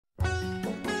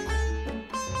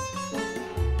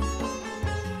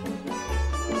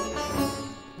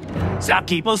Some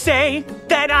people say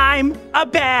that I'm a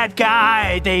bad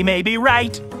guy. They may be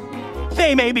right.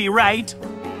 They may be right.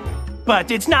 But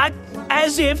it's not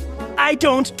as if I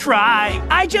don't try.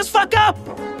 I just fuck up.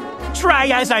 Try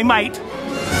as I might.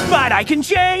 But I can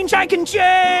change, I can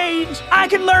change. I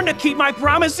can learn to keep my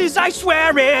promises, I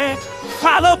swear it.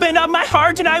 I'll open up my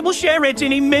heart and I will share it.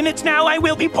 Any minutes now I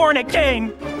will be born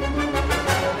again.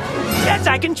 Yes,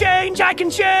 I can change, I can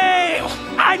change.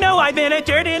 I know I've been a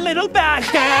dirty little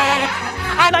bastard.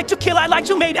 I like to kill, I like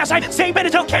to mate, as I say, but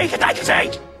it's okay, cause I can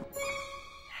say.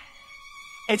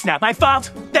 It's not my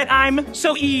fault that I'm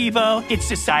so evil. It's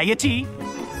society.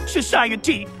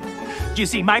 Society. You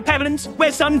see, my parents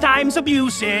were sometimes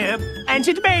abusive, and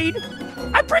it made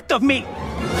a prick of me.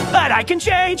 But I can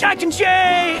change, I can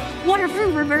change. What if we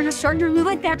were to start to do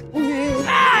like that?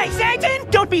 Hey,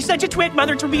 Satan! Don't be such a twit,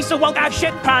 Mother Teresa won't have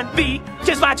shit on me.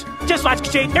 Just watch,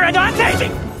 change. Here I go, I'm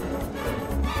changing.